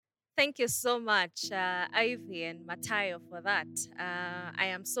Thank you so much, Ivy and Matayo, for that. I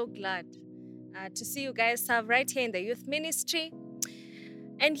am so glad to see you guys serve right here in the youth ministry.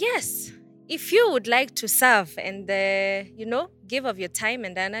 And yes, if you would like to serve and, give of your time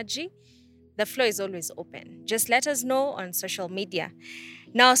and energy, the floor is always open. Just let us know on social media.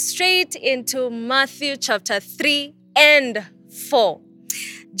 Now, straight into Matthew chapter 3 and 4.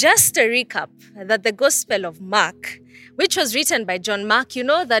 Just a recap that the Gospel of Mark, which was written by John Mark,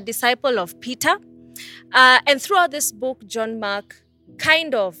 the disciple of Peter. And throughout this book, John Mark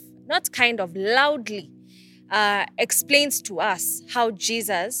loudly explains to us how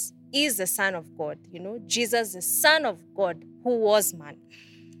Jesus is the Son of God. Jesus, the Son of God who was man.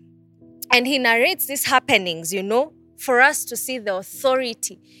 And he narrates these happenings, for us to see the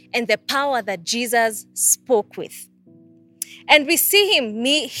authority and the power that Jesus spoke with. And we see him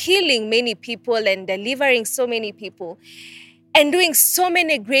healing many people and delivering so many people and doing so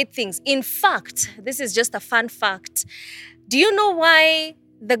many great things. In fact, this is just a fun fact. Do you know why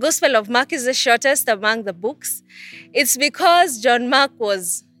the Gospel of Mark is the shortest among the books? It's because John Mark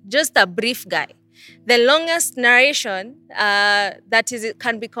was just a brief guy. The longest narration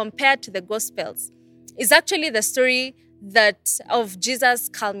can be compared to the Gospels is actually the story of Jesus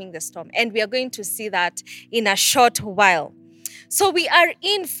calming the storm. And we are going to see that in a short while. So we are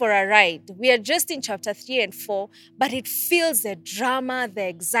in for a ride. We are just in chapter 3 and 4, but it feels the drama, the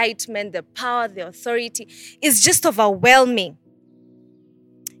excitement, the power, the authority is just overwhelming.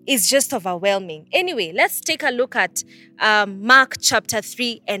 It's just overwhelming. Anyway, let's take a look at Mark chapter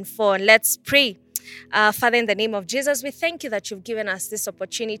 3 and 4. And let's pray. Father, in the name of Jesus, we thank you that you've given us this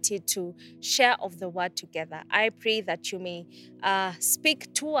opportunity to share of the word together. I pray that you may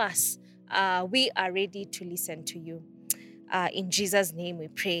speak to us. We are ready to listen to you. In Jesus' name we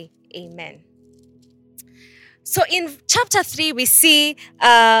pray. Amen. So in chapter 3, we see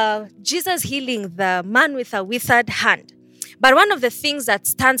Jesus healing the man with a withered hand. But one of the things that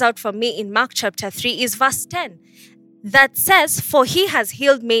stands out for me in Mark chapter 3 is verse 10 that says, "For he has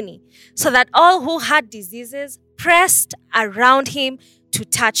healed many, so that all who had diseases pressed around him to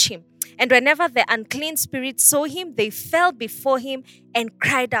touch him. And whenever the unclean spirits saw him, they fell before him and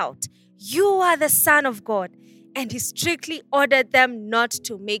cried out, 'You are the Son of God.' And he strictly ordered them not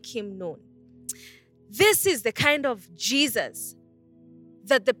to make him known." This is the kind of Jesus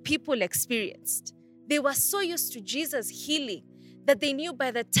that the people experienced. They were so used to Jesus healing that they knew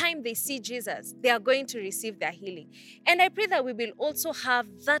by the time they see Jesus, they are going to receive their healing. And I pray that we will also have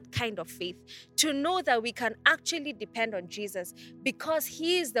that kind of faith to know that we can actually depend on Jesus because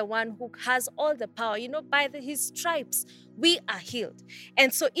he is the one who has all the power. By his stripes, we are healed.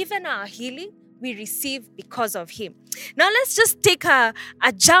 And so even our healing, we receive because of him. Now let's just take a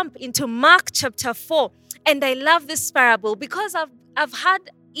jump into Mark chapter 4. And I love this parable because I've had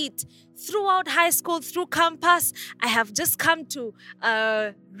it throughout high school, through campus. I have just come to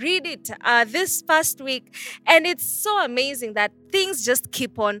read it this past week. And it's so amazing that things just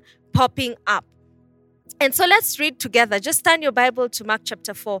keep on popping up. And so let's read together. Just turn your Bible to Mark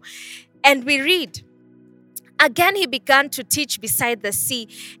chapter 4. And we read, "Again he began to teach beside the sea,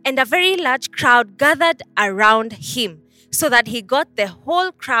 and a very large crowd gathered around him, so that he got the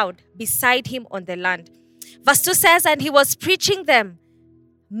whole crowd beside him on the land." Verse 2 says, "And he was preaching them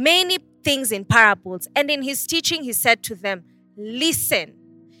many things in parables, and in his teaching he said to them, 'Listen.'"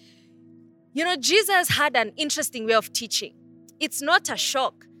 Jesus had an interesting way of teaching. It's not a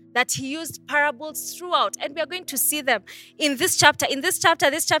shock that he used parables throughout, and we are going to see them in this chapter. This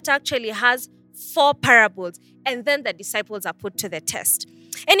chapter actually has 4 parables, and then the disciples are put to the test.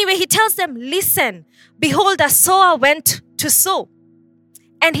 Anyway, he tells them, "Listen, behold, a sower went to sow.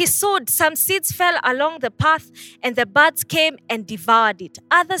 And he sowed. Some seeds fell along the path, and the birds came and devoured it.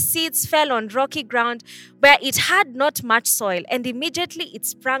 Other seeds fell on rocky ground where it had not much soil, and immediately it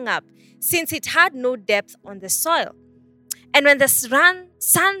sprang up, since it had no depth on the soil. And when the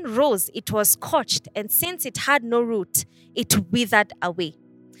sun rose, it was scorched, and since it had no root, it withered away.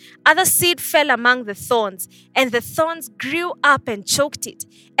 Other seed fell among the thorns, and the thorns grew up and choked it,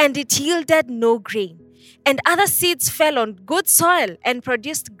 and it yielded no grain. And other seeds fell on good soil and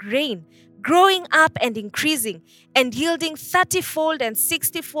produced grain, growing up and increasing, and yielding 30-fold and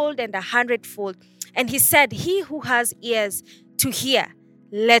 60-fold and 100-fold. And he said, 'He who has ears to hear,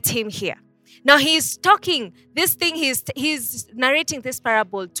 let him hear.'" Now he's narrating this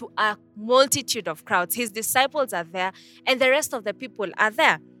parable to a multitude of crowds. His disciples are there, and the rest of the people are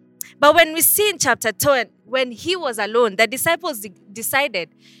there. But when we see in chapter 2, when he was alone, the disciples decided,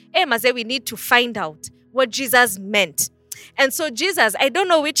 we need to find out what Jesus meant. And so Jesus, I don't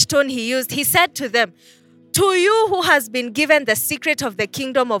know which tone he used, he said to them, To you who has been given the secret of the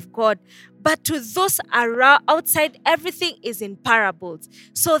kingdom of God, but to those around outside, everything is in parables,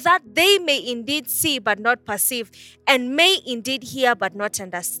 so that they may indeed see but not perceive, and may indeed hear but not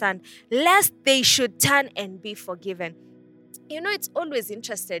understand, lest they should turn and be forgiven. It's always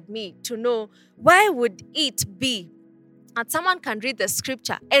interested me to know, why would it be that someone can read the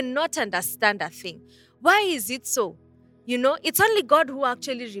scripture and not understand a thing? Why is it so? It's only God who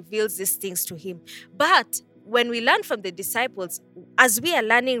actually reveals these things to him. But when we learn from the disciples, as we are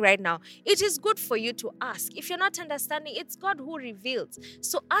learning right now, it is good for you to ask. If you're not understanding, it's God who reveals.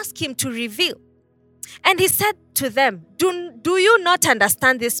 So ask him to reveal. And he said to them, do you not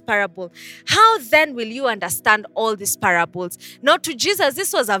understand this parable? How then will you understand all these parables? Now to Jesus,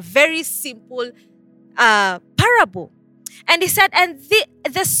 this was a very simple parable. And he said, and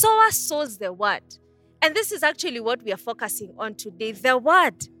the sower sows the word. And this is actually what we are focusing on today, the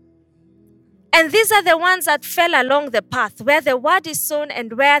word. And these are the ones that fell along the path where the word is sown,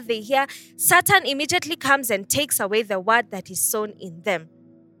 and where they hear, Satan immediately comes and takes away the word that is sown in them.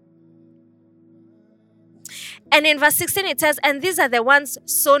 And in verse 16 it says, and these are the ones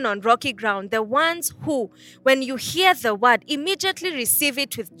sown on rocky ground, the ones who, when you hear the word, immediately receive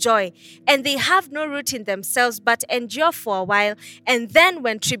it with joy, and they have no root in themselves, but endure for a while. And then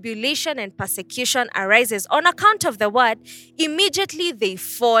when tribulation and persecution arises on account of the word, immediately they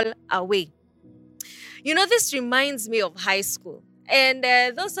fall away. This reminds me of high school. And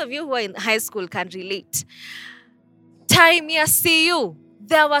those of you who are in high school can relate. Time here, see you.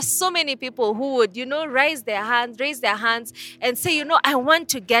 There were so many people who would, raise their hands and say, I want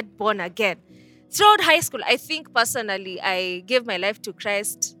to get born again. Throughout high school, I think personally, I gave my life to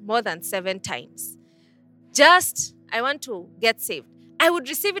Christ more than 7 times. I want to get saved. I would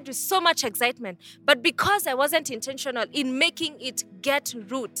receive it with so much excitement. But because I wasn't intentional in making it get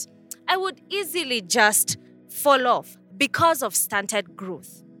root, I would easily just fall off because of stunted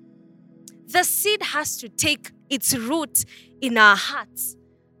growth. The seed has to take its root in our hearts.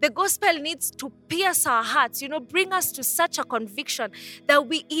 The gospel needs to pierce our hearts, bring us to such a conviction that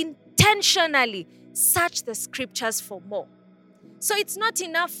we intentionally search the scriptures for more. So it's not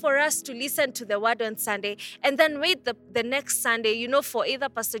enough for us to listen to the word on Sunday and then wait the next Sunday, for either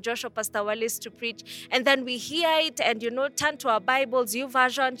Pastor Josh or Pastor Wallace to preach. And then we hear it and, turn to our Bibles,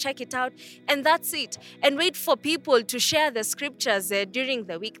 YouVersion, check it out, and that's it. And wait for people to share the scriptures during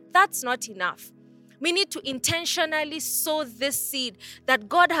the week. That's not enough. We need to intentionally sow this seed that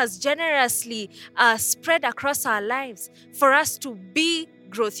God has generously spread across our lives for us to be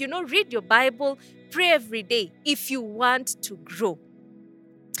growth. Read your Bible, pray every day if you want to grow.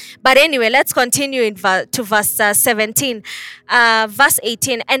 But anyway, let's continue to verse 17. Verse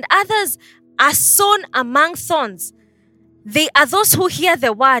 18. And others are sown among thorns. They are those who hear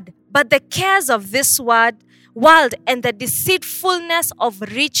the word, but the cares of this world and the deceitfulness of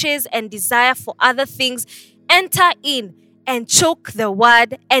riches and desire for other things enter in and choke the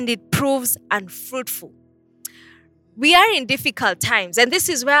word, and it proves unfruitful. We are in difficult times, and this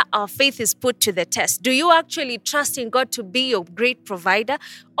is where our faith is put to the test. Do you actually trust in God to be your great provider,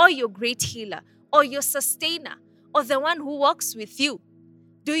 or your great healer, or your sustainer, or the one who walks with you?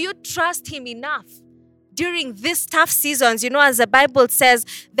 Do you trust him enough during these tough seasons, as the Bible says,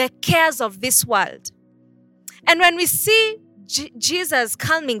 the cares of this world? And when we see Jesus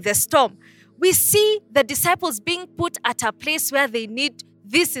calming the storm, we see the disciples being put at a place where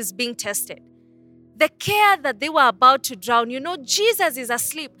this is being tested. The care that they were about to drown, Jesus is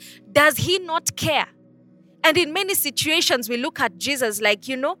asleep. Does he not care? And in many situations, we look at Jesus like,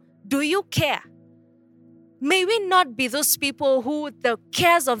 do you care? May we not be those people who the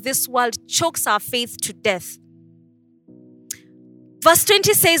cares of this world chokes our faith to death. Verse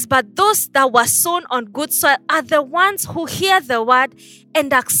 20 says, but those that were sown on good soil are the ones who hear the word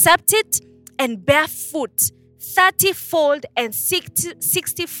and accept it and bear fruit 30-fold and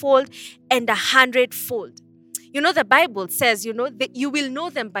 60-fold and 100-fold. The Bible says, that you will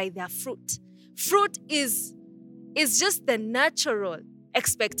know them by their fruit. Fruit is just the natural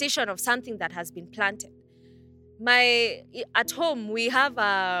expectation of something that has been planted. At home, we have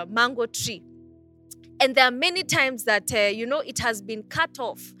a mango tree. And there are many times that, it has been cut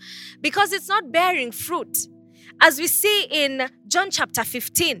off because it's not bearing fruit. As we see in John chapter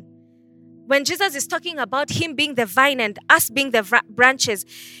 15, when Jesus is talking about him being the vine and us being the branches,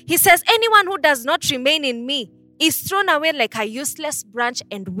 he says, anyone who does not remain in me is thrown away like a useless branch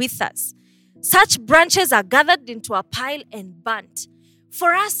and withers. Such branches are gathered into a pile and burnt.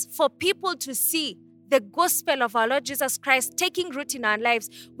 For people to see the gospel of our Lord Jesus Christ taking root in our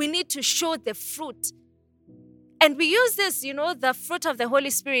lives, we need to show the fruit. And we use this, the fruit of the Holy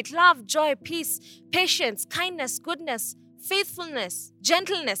Spirit: love, joy, peace, patience, kindness, goodness, faithfulness,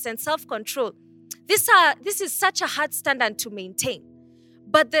 gentleness, and self-control. This is such a hard standard to maintain.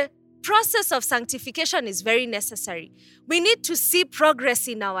 But the process of sanctification is very necessary. We need to see progress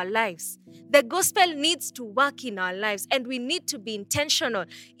in our lives. The gospel needs to work in our lives, and we need to be intentional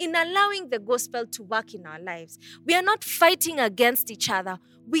in allowing the gospel to work in our lives. We are not fighting against each other.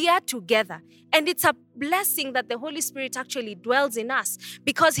 We are together. And it's a blessing that the Holy Spirit actually dwells in us,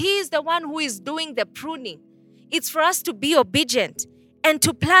 because He is the one who is doing the pruning. It's for us to be obedient and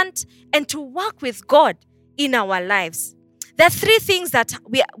to plant and to work with God in our lives. There are three things that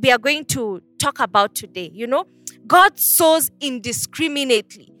we are going to talk about today. God sows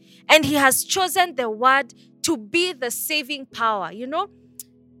indiscriminately, and He has chosen the Word to be the saving power.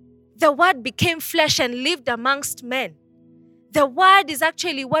 The Word became flesh and lived amongst men. The Word is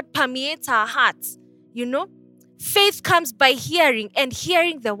actually what permeates our hearts. Faith comes by hearing, and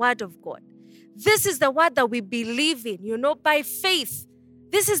hearing the Word of God. This is the Word that we believe in, by faith.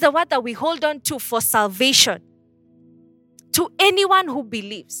 This is the Word that we hold on to for salvation. To anyone who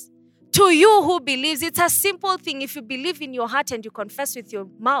believes. To you who believes, it's a simple thing. If you believe in your heart and you confess with your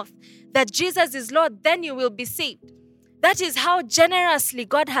mouth that Jesus is Lord, then you will be saved. That is how generously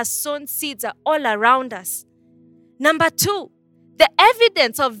God has sown seeds all around us. Number two, the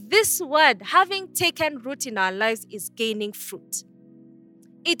evidence of this word having taken root in our lives is gaining fruit.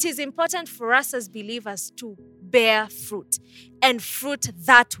 It is important for us as believers to bear fruit, and fruit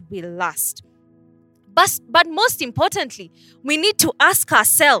that will last. But most importantly, we need to ask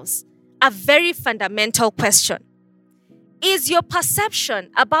ourselves a very fundamental question. Is your perception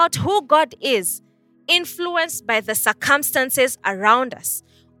about who God is influenced by the circumstances around us,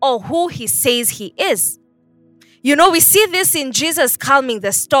 or who He says He is? We see this in Jesus calming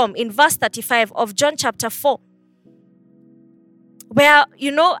the storm in verse 35 of John chapter 4. Where,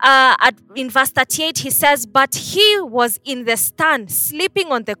 in verse 38, He says, "But he was in the stand,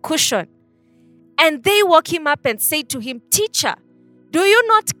 sleeping on the cushion. And they woke him up and said to him, 'Teacher, do you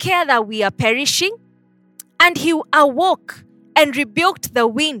not care that we are perishing?' And he awoke and rebuked the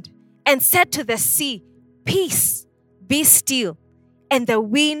wind and said to the sea, 'Peace, be still.' And the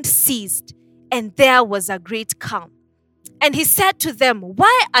wind ceased, and there was a great calm. And He said to them,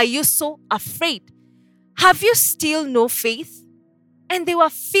 'Why are you so afraid? Have you still no faith?' And they were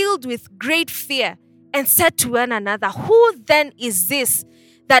filled with great fear and said to one another, 'Who then is this,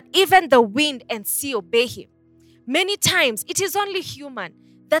 that even the wind and sea obey Him?' Many times it is only human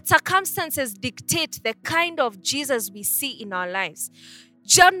that circumstances dictate the kind of Jesus we see in our lives.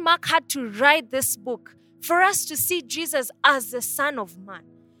 John Mark had to write this book for us to see Jesus as the Son of Man.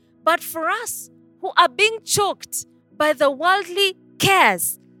 But for us who are being choked by the worldly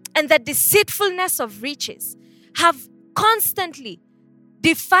cares and the deceitfulness of riches, have constantly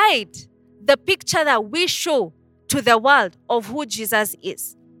defied the picture that we show to the world of who Jesus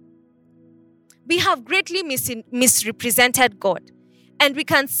is. We have greatly misrepresented God. And we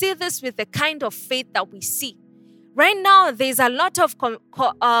can see this with the kind of faith that we see. Right now, there's a lot of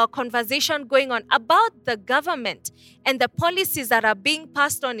conversation going on about the government and the policies that are being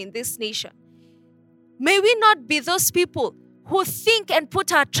passed on in this nation. May we not be those people who think and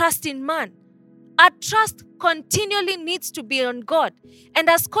put our trust in man. Our trust continually needs to be on God. And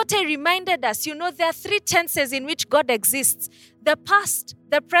as Kote reminded us, there are three tenses in which God exists: the past,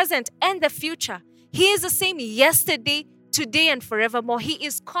 the present, and the future. He is the same yesterday, today, and forevermore. He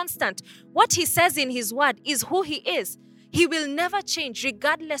is constant. What He says in His word is who He is. He will never change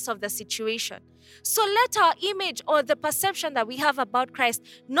regardless of the situation. So let our image or the perception that we have about Christ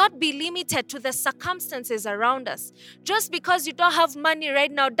not be limited to the circumstances around us. Just because you don't have money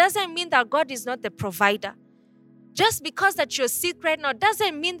right now doesn't mean that God is not the provider. Just because that you're sick right now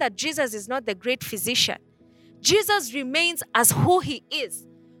doesn't mean that Jesus is not the great physician. Jesus remains as who He is.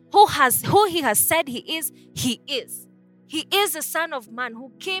 Who He has said He is, He is. He is the Son of Man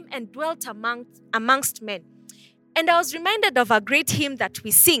who came and dwelt amongst men. And I was reminded of a great hymn that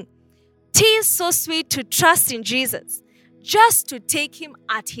we sing. "'Tis so sweet to trust in Jesus, just to take Him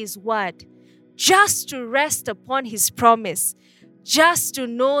at His word, just to rest upon His promise, just to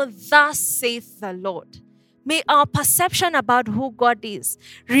know thus saith the Lord." May our perception about who God is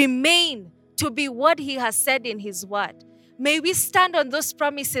remain to be what He has said in His word. May we stand on those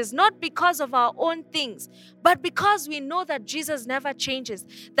promises, not because of our own things, but because we know that Jesus never changes,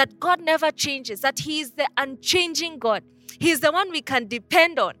 that God never changes, that He is the unchanging God. He is the one we can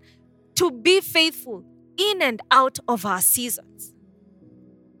depend on to be faithful in and out of our seasons.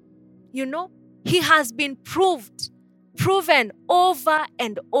 He has been proven over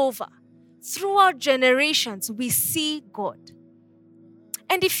and over throughout generations, we see God.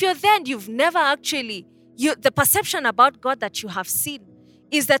 And if you're there and you've never actually, the perception about God that you have seen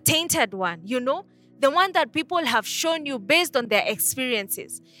is the tainted one, the one that people have shown you based on their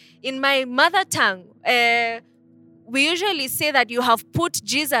experiences. In my mother tongue, we usually say that you have put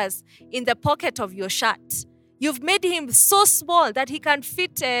Jesus in the pocket of your shirt. You've made him so small that he can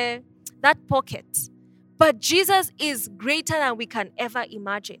fit that pocket. But Jesus is greater than we can ever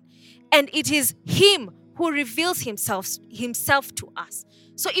imagine. And it is him who reveals himself to us.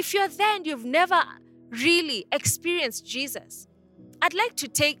 So if you're there and you've never really experienced Jesus, I'd like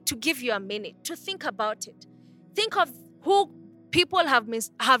to give you a minute to think about it. Think of who people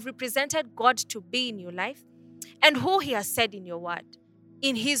have represented God to be in your life and who he has said in your word,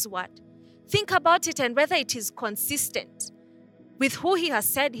 in his word. Think about it and whether it is consistent with who he has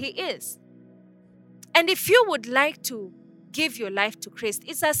said he is. And if you would like to give your life to Christ,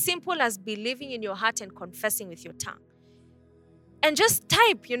 it's as simple as believing in your heart and confessing with your tongue. And just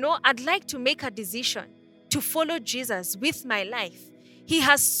type, I'd like to make a decision to follow Jesus with my life. He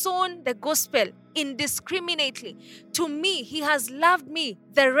has sown the gospel indiscriminately. To me, he has loved me,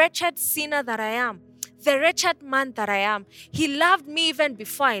 the wretched sinner that I am, the wretched man that I am. He loved me even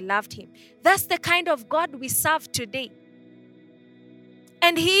before I loved him. That's the kind of God we serve today.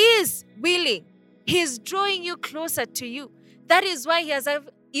 And he is willing. He is drawing you closer to you. That is why he has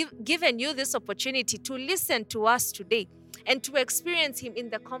given you this opportunity to listen to us today and to experience him in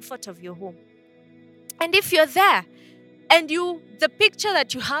the comfort of your home. And if you're there and the picture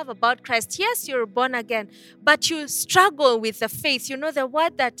that you have about Christ, yes, you're born again, but you struggle with the faith, the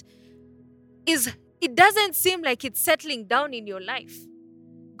word that it doesn't seem like it's settling down in your life.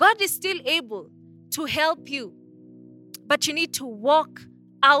 God is still able to help you, but you need to walk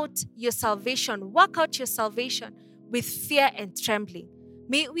out your salvation with fear and trembling.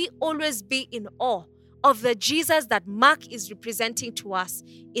 May we always be in awe of the Jesus that Mark is representing to us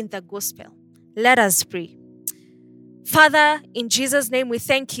in the gospel. Let us pray. Father, in Jesus' name, we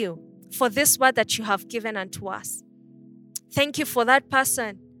thank you for this word that you have given unto us. Thank you for that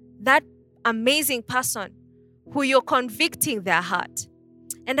person, that amazing person who you're convicting their heart.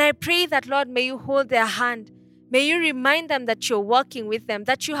 And I pray that, Lord, may you hold their hand. May you remind them that you're walking with them,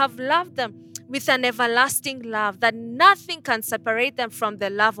 that you have loved them with an everlasting love, that nothing can separate them from the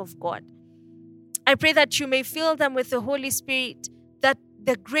love of God. I pray that you may fill them with the Holy Spirit, that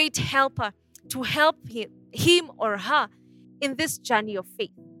the great helper to help him or her in this journey of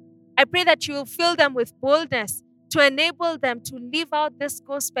faith. I pray that you will fill them with boldness to enable them to live out this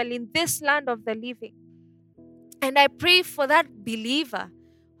gospel in this land of the living. And I pray for that believer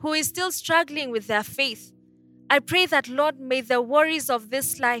who is still struggling with their faith. I pray that, Lord, may the worries of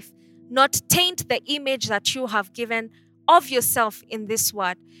this life not taint the image that you have given of yourself in this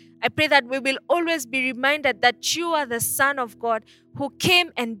word. I pray that we will always be reminded that you are the Son of God who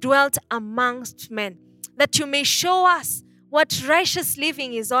came and dwelt amongst men, that you may show us what righteous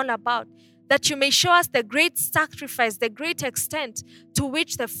living is all about, that you may show us the great sacrifice, the great extent to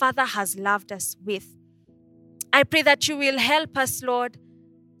which the Father has loved us with. I pray that you will help us, Lord,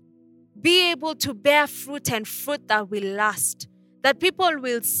 be able to bear fruit and fruit that will last, that people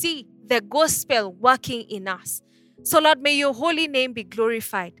will see the gospel working in us. So, Lord, may your holy name be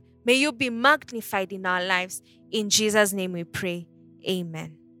glorified. May you be magnified in our lives. In Jesus' name we pray.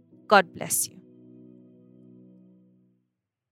 Amen. God bless you.